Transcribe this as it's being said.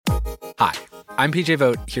Hi, I'm PJ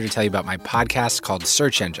Vogt, here to tell you about my podcast called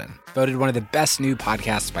Search Engine, voted one of the best new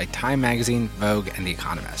podcasts by Time Magazine, Vogue, and The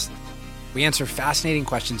Economist. We answer fascinating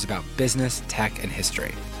questions about business, tech, and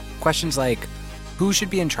history. Questions like, who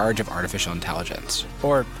should be in charge of artificial intelligence?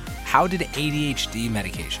 Or, how did ADHD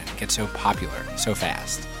medication get so popular so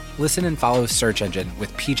fast? Listen and follow Search Engine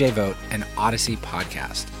with PJ Vogt and Odyssey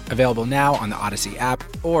Podcast. Available now on the Odyssey app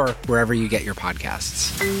or wherever you get your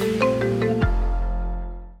podcasts.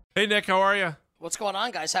 Hey, Nick, how are you? What's going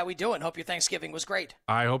on, guys? How we doing? Hope your Thanksgiving was great.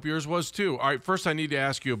 I hope yours was, too. All right, first I need to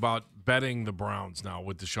ask you about betting the Browns now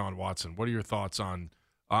with Deshaun Watson. What are your thoughts on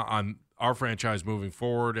our franchise moving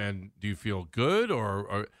forward, and do you feel good?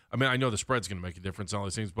 Or I mean, I know the spread's going to make a difference and all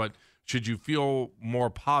these things, but should you feel more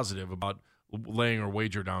positive about laying a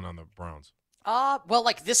wager down on the Browns? Well,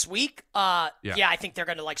 like this week, yeah, I think they're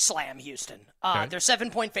going to slam Houston. Okay. They're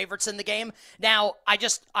 7-point favorites in the game. Now,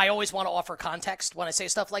 I always want to offer context when I say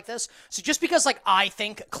stuff like this. So just because I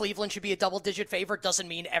think Cleveland should be a double-digit favorite doesn't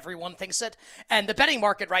mean everyone thinks it. And the betting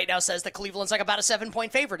market right now says that Cleveland's about a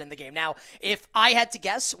 7-point favorite in the game. Now, if I had to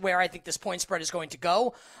guess where I think this point spread is going to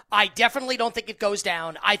go, I definitely don't think it goes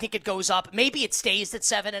down. I think it goes up. Maybe it stays at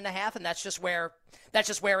 7.5, and that's just where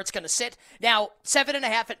it's going to sit. Now,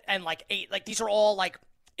 7.5 and 8, these are all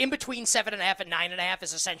in between 7.5 and 9.5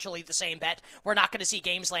 is essentially the same bet. We're not going to see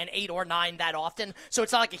games land 8 or 9 that often, so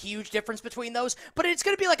it's not a huge difference between those. But it's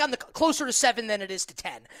going to be on the closer to 7 than it is to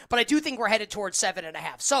 10. But I do think we're headed towards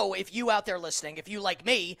 7.5. So if you out there listening, if you like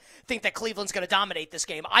me think that Cleveland's going to dominate this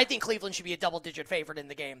game, I think Cleveland should be a double-digit favorite in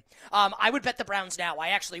the game. I would bet the Browns now. I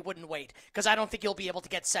actually wouldn't wait because I don't think you'll be able to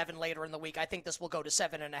get 7 later in the week. I think this will go to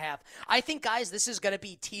 7.5. I think, guys, this is going to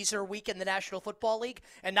be teaser week in the National Football League,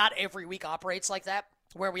 and not every week operates like that,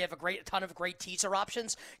 where we have a ton of great teaser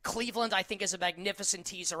options. Cleveland, I think, is a magnificent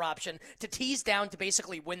teaser option to tease down to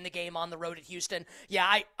basically win the game on the road at Houston.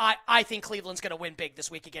 Yeah, I think Cleveland's going to win big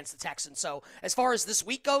this week against the Texans. So as far as this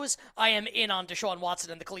week goes, I am in on Deshaun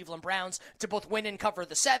Watson and the Cleveland Browns to both win and cover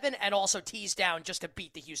the 7 and also tease down just to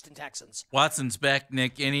beat the Houston Texans. Watson's back,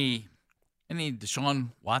 Nick. Any Deshaun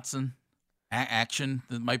Watson action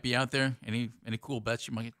that might be out there? Any cool bets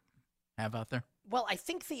you might have out there? Well, I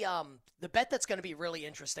think the bet that's going to be really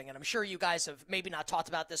interesting, and I'm sure you guys have maybe not talked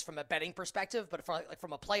about this from a betting perspective, but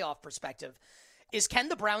from a playoff perspective, is can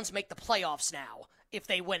the Browns make the playoffs now if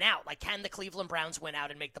they win out? Can the Cleveland Browns win out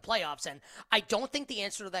and make the playoffs? And I don't think the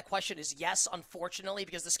answer to that question is yes, unfortunately,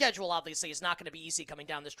 because the schedule obviously is not going to be easy coming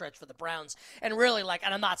down the stretch for the Browns. And really,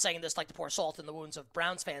 and I'm not saying this to pour salt in the wounds of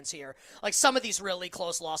Browns fans here, some of these really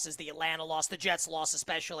close losses, the Atlanta loss, the Jets loss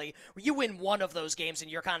especially, where you win one of those games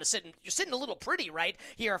and you're kind of sitting a little pretty, right?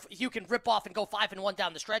 Here, if you can rip off and go 5-1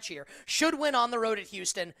 down the stretch here. Should win on the road at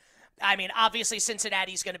Houston. I mean, obviously,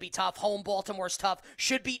 Cincinnati's going to be tough. Home Baltimore's tough.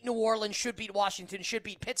 Should beat New Orleans, should beat Washington, should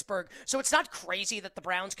beat Pittsburgh. So it's not crazy that the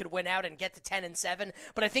Browns could win out and get to 10-7,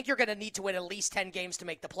 but I think you're going to need to win at least 10 games to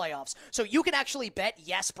make the playoffs. So you can actually bet,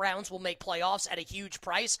 yes, Browns will make playoffs at a huge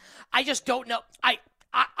price. I just don't know.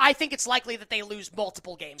 I think it's likely that they lose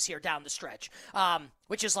multiple games here down the stretch,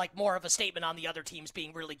 which is more of a statement on the other teams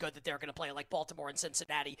being really good that they're going to play, like Baltimore and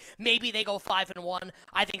Cincinnati. Maybe they go 5-1.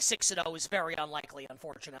 I think 6-0 is very unlikely,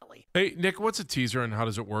 unfortunately. Hey, Nick, what's a teaser and how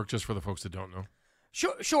does it work, just for the folks that don't know?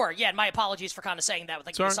 Sure. Yeah, and my apologies for kind of saying that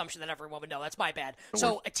with the assumption that everyone would know. That's my bad.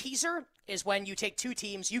 So a teaser is when you take two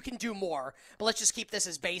teams. You can do more, but let's just keep this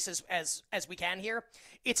as base as we can here.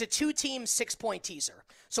 It's a 2-team 6-point teaser.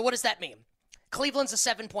 So what does that mean? Cleveland's a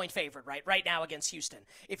 7-point favorite right now against Houston.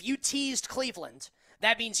 If you teased Cleveland,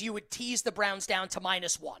 that means you would tease the Browns down to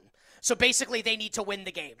 -1. So basically, they need to win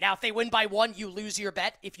the game. Now, if they win by 1, you lose your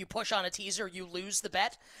bet. If you push on a teaser, you lose the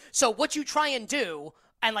bet. So what you try and do,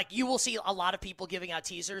 and you will see a lot of people giving out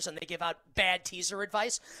teasers, and they give out bad teaser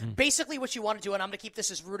advice. Basically, what you want to do, and I'm going to keep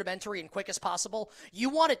this as rudimentary and quick as possible, you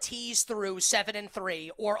want to tease through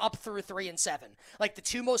 7-3 or up through 3-7, the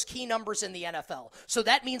two most key numbers in the NFL. So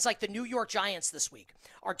that means the New York Giants this week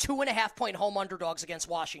are 2.5-point home underdogs against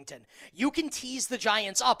Washington. You can tease the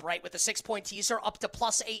Giants up, right, with a 6-point teaser up to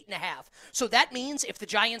 +8.5. So that means if the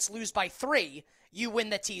Giants lose by 3, you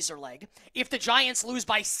win the teaser leg. If the Giants lose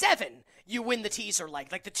by 7, you win the teaser leg.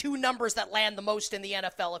 The two numbers that land the most in the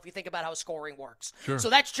NFL if you think about how scoring works. Sure. So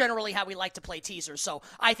that's generally how we like to play teasers. So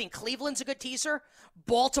I think Cleveland's a good teaser.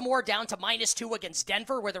 Baltimore down to -2 against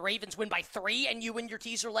Denver, where the Ravens win by 3 and you win your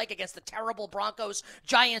teaser leg against the terrible Broncos.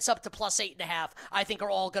 Giants up to +8.5, I think are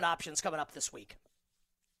all good options coming up this week.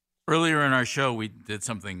 Earlier in our show, we did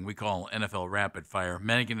something we call NFL Rapid Fire.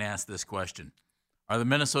 Megan asked this question: are the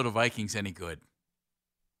Minnesota Vikings any good?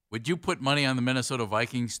 Would you put money on the Minnesota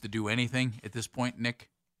Vikings to do anything at this point, Nick?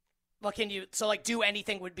 Well, can you, so like do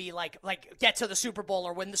anything would be like get to the Super Bowl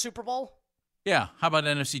or win the Super Bowl? Yeah. How about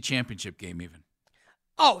NFC Championship game even?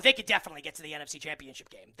 Oh, they could definitely get to the NFC Championship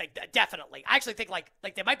game. Definitely. I actually think like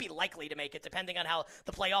they might be likely to make it depending on how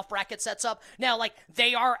the playoff bracket sets up. Now, like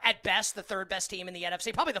they are at best the third best team in the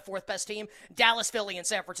NFC, probably the fourth best team. Dallas, Philly, and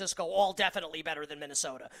San Francisco all definitely better than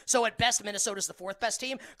Minnesota. So at best, Minnesota's the fourth best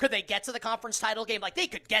team. Could they get to the conference title game? Like they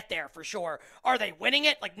could get there for sure. Are they winning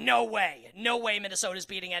it? Like no way. No way Minnesota's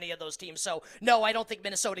beating any of those teams. So no, I don't think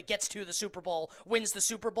Minnesota gets to the Super Bowl, wins the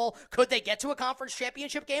Super Bowl. Could they get to a conference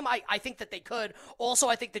championship game? I think that they could.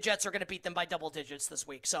 Also, I think the Jets are going to beat them by double digits this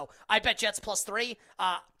week. So I bet Jets +3.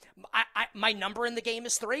 My number in the game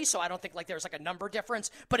is 3, so I don't think like there's like a number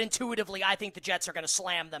difference. But intuitively, I think the Jets are going to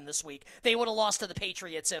slam them this week. They would have lost to the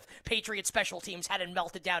Patriots if Patriots special teams hadn't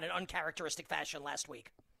melted down in uncharacteristic fashion last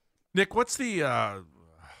week. Nick, what's the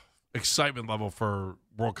excitement level for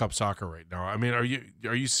World Cup soccer right now? I mean, are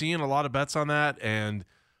you seeing a lot of bets on that? And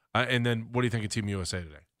then what do you think of Team USA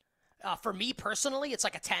today? For me personally, it's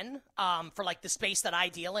like a 10. For like the space that I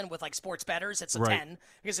deal in with like sports bettors, it's a Right. 10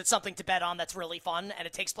 because it's something to bet on that's really fun and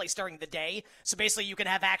it takes place during the day. So basically, you can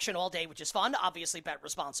have action all day, which is fun. Obviously, bet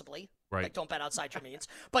responsibly. Right. Like don't bet outside your means.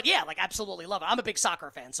 But yeah, like absolutely love it. I'm a big soccer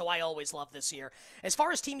fan, so I always love this year. As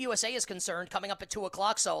far as Team USA is concerned, coming up at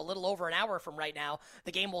 2:00, so a little over an hour from right now,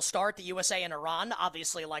 the game will start. The USA and Iran.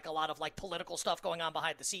 Obviously, like a lot of like political stuff going on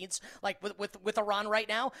behind the scenes, like with Iran right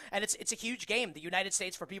now, and it's a huge game. The United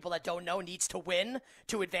States, for people that don't know, needs to win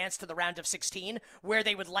to advance to the round of 16, where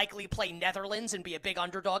they would likely play Netherlands and be a big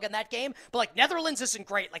underdog in that game. But like Netherlands isn't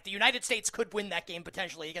great. Like the United States could win that game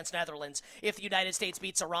potentially against Netherlands if the United States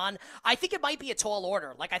beats Iran. I think it might be a tall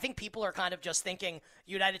order. Like I think people are kind of just thinking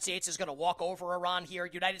United States is going to walk over Iran here.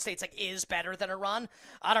 United States like is better than Iran.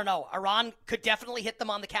 I don't know. Iran could definitely hit them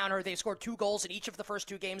on the counter. They scored 2 goals in each of the first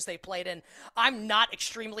 2 games they played in. I'm not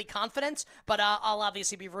extremely confident, but I'll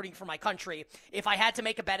obviously be rooting for my country. If I had to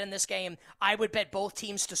make a bet in this game, I would bet both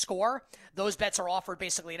teams to score. Those bets are offered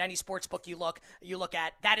basically at any sports book you look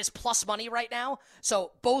at. That is plus money right now.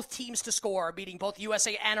 So both teams to score, meaning both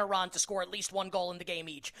USA and Iran to score at least 1 goal in the game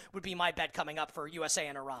each, would be my bet coming up for USA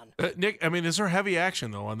and Iran. Nick, I mean, is there heavy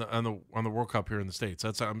action though on the World Cup here in the States?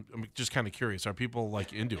 I'm just kind of curious. Are people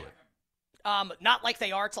like into it? Not like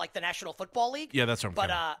they are to like the National Football League. Yeah, that's what I'm But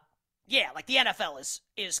kinda... yeah, like the NFL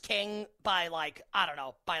is king by like, I don't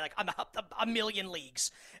know, by like a million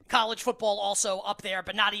leagues. College football also up there,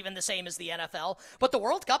 but not even the same as the NFL. But the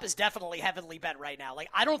World Cup is definitely heavily bet right now. Like,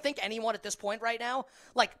 I don't think anyone at this point right now,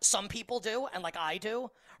 like some people do, and like I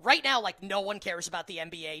do, right now, like no one cares about the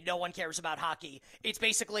NBA, no one cares about hockey. It's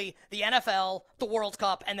basically the NFL, the World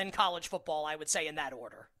Cup, and then college football, I would say, in that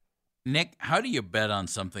order. Nick, how do you bet on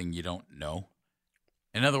something you don't know?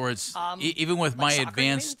 In other words, even with like my soccer,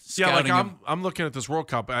 advanced Yeah, like scouting, I'm looking at this World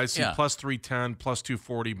Cup. I see Yeah. plus 310, plus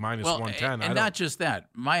 240, minus 110. and not just that,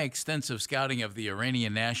 my extensive scouting of the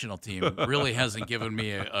Iranian national team really hasn't given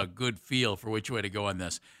me a good feel for which way to go on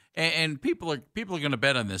this. And people are going to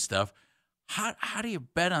bet on this stuff. How do you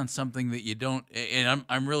bet on something that you don't? And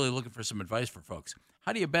I'm really looking for some advice for folks.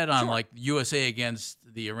 How do you bet on like USA against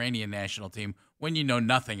the Iranian national team when you know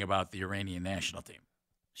nothing about the Iranian national team?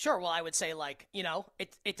 Sure, well, I would say, like, you know,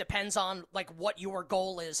 it depends on, like, what your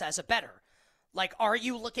goal is as a bettor. Like, are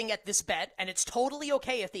you looking at this bet, and it's totally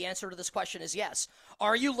okay if the answer to this question is yes.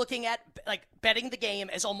 Are you looking at, like, betting the game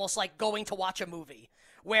as almost like going to watch a movie,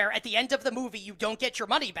 where at the end of the movie you don't get your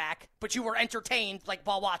money back, but you were entertained, like,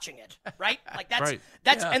 while watching it, right? Like, that's,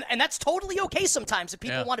 Right. and that's totally okay sometimes if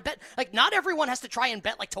people want to bet. Like, not everyone has to try and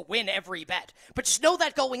bet, like, to win every bet, but just know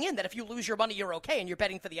that going in, that if you lose your money, you're okay, and you're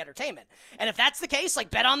betting for the entertainment. And if that's the case,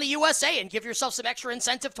 like, bet on the USA and give yourself some extra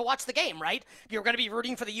incentive to watch the game, right? You're going to be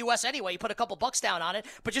rooting for the US anyway, you put a couple bucks down on it,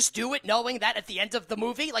 but just do it knowing that at the end of the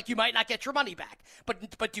movie, like, you might not get your money back,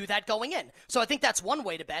 but do that going in. So I think that's one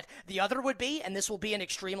way to bet. The other would be, and this will be an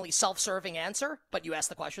extremely self-serving answer, but you asked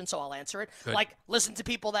the question, so I'll answer it. Good. Like, listen to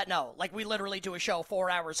people that know. Like, we literally do a show 4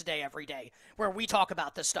 hours a day every day where we talk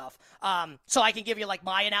about this stuff. So I can give you, like,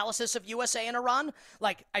 my analysis of USA and Iran.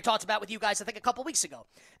 Like, I talked about with you guys, I think, a couple weeks ago.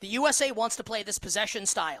 The USA wants to play this possession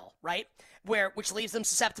style, right? Which leaves them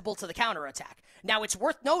susceptible to the counterattack. Now, it's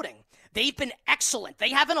worth noting, they've been excellent. They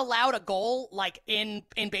haven't allowed a goal, like, in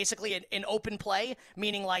basically in open play,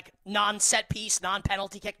 meaning, like, non-set piece,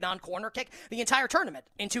 non-penalty kick, non-corner kick, the entire tournament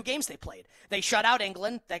in 2 games they played. They shut out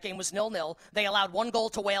England. That game was 0-0. They allowed 1 goal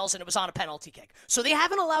to Wales, and it was on a penalty kick. So they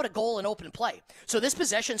haven't allowed a goal in open play. So this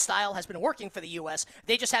possession style has been working for the U.S.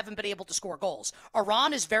 They just haven't been able to score goals.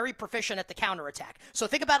 Iran is very proficient at the counterattack. So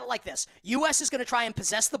think about it like this. U.S. is going to try and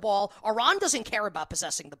possess the ball. Iran Iran doesn't care about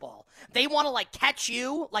possessing the ball. They want to like catch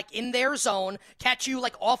you like in their zone, catch you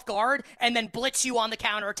like off guard, and then blitz you on the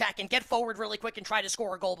counterattack and get forward really quick and try to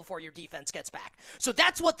score a goal before your defense gets back. So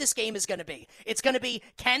that's what this game is going to be. It's going to be,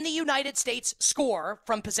 can the United States score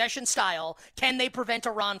from possession style? Can they prevent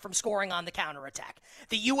Iran from scoring on the counterattack?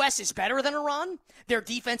 The U.S. is better than Iran. Their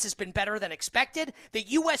defense has been better than expected. The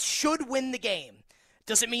U.S. should win the game.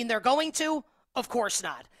 Does it mean they're going to? Of course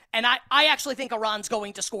not. And I actually think Iran's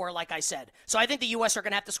going to score, like I said. So I think the U.S. are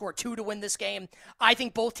going to have to score 2 to win this game. I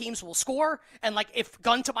think both teams will score. And, like, if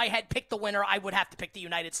gun to my head, pick the winner, I would have to pick the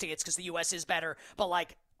United States because the U.S. is better. But,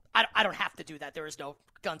 like, I don't have to do that. There is no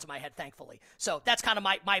gun to my head, thankfully. So that's kind of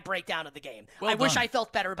my breakdown of the game. I wish I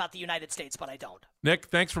felt better about the United States, but I don't. Nick,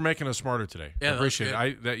 thanks for making us smarter today. Yeah, I appreciate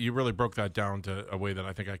it. That you really broke that down to a way that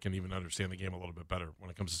I think I can even understand the game a little bit better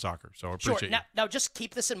when it comes to soccer. So I appreciate it. Now, just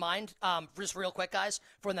keep this in mind, just real quick, guys.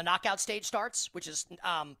 For when the knockout stage starts, which is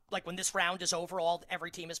like when this round is over,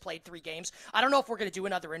 every team has played 3 games. I don't know if we're going to do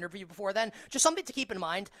another interview before then. Just something to keep in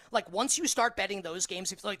mind. Like, once you start betting those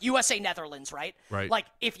games, like USA-Netherlands, right? Right. Like,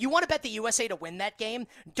 if you want to bet the USA to win that game,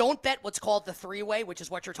 don't bet what's called the 3-way, which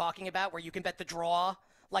is what you're talking about, where you can bet the draw,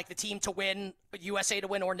 like the team to win, USA to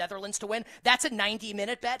win, or Netherlands to win. That's a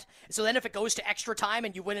 90-minute bet. So then if it goes to extra time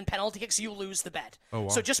and you win in penalty kicks, you lose the bet. Oh, wow.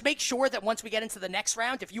 So just make sure that once we get into the next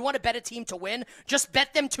round, if you want to bet a team to win, just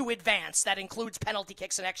bet them to advance. That includes penalty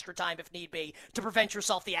kicks and extra time if need be, to prevent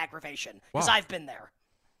yourself the aggravation. Because I've been there.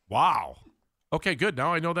 Wow. Okay, good.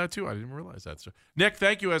 Now I know that too. I didn't realize that. So, Nick,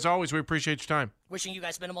 thank you as always. We appreciate your time. Wishing you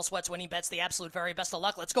guys minimal sweats, winning bets, the absolute very best of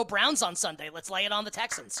luck. Let's go Browns on Sunday. Let's lay it on the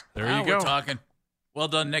Texans. There you go. We're talking. Well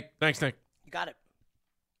done, Nick. Thanks, Nick. You got it.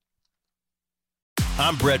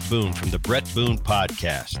 I'm Brett Boone from the Brett Boone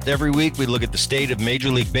Podcast. Every week we look at the state of Major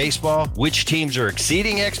League Baseball, which teams are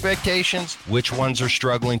exceeding expectations, which ones are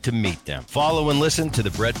struggling to meet them. Follow and listen to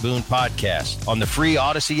the Brett Boone Podcast on the free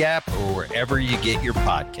Odyssey app or wherever you get your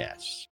podcasts.